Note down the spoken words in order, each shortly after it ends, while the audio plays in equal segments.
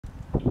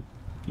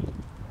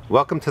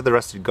Welcome to the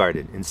Rusted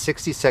Garden. In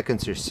 60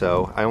 seconds or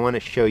so, I want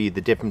to show you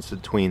the difference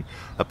between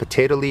a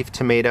potato leaf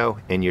tomato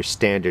and your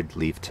standard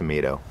leaf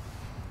tomato.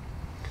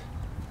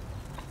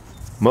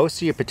 Most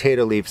of your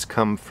potato leaves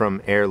come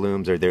from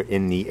heirlooms, or they're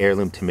in the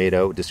heirloom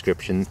tomato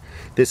description.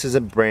 This is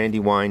a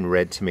Brandywine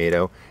red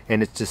tomato,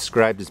 and it's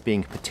described as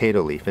being a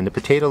potato leaf. And the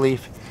potato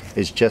leaf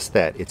is just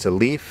that. It's a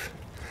leaf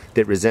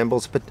that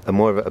resembles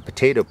more of a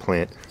potato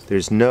plant.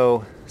 There's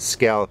no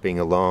scalloping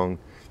along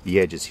the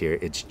edges here.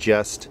 It's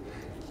just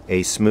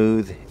a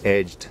smooth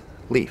edged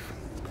leaf.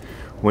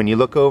 When you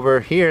look over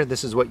here,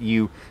 this is what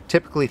you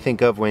typically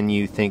think of when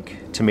you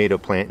think tomato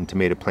plant and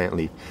tomato plant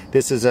leaf.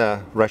 This is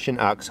a Russian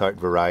oxheart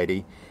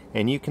variety,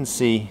 and you can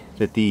see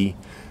that the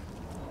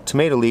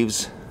tomato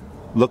leaves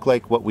look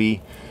like what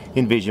we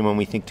envision when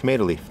we think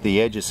tomato leaf.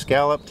 The edge is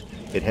scalloped,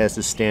 it has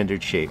the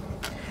standard shape,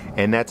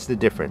 and that's the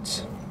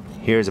difference.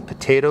 Here's a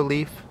potato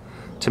leaf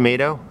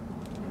tomato,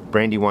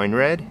 Brandywine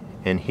red,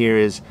 and here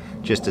is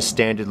just a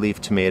standard leaf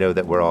tomato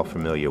that we're all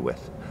familiar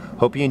with.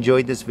 Hope you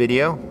enjoyed this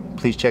video.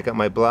 Please check out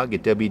my blog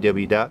at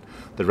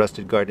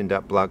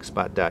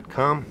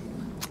www.therustedgarden.blogspot.com,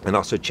 and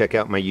also check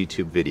out my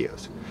YouTube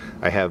videos.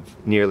 I have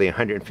nearly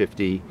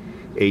 150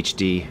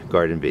 HD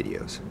garden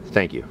videos.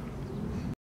 Thank you.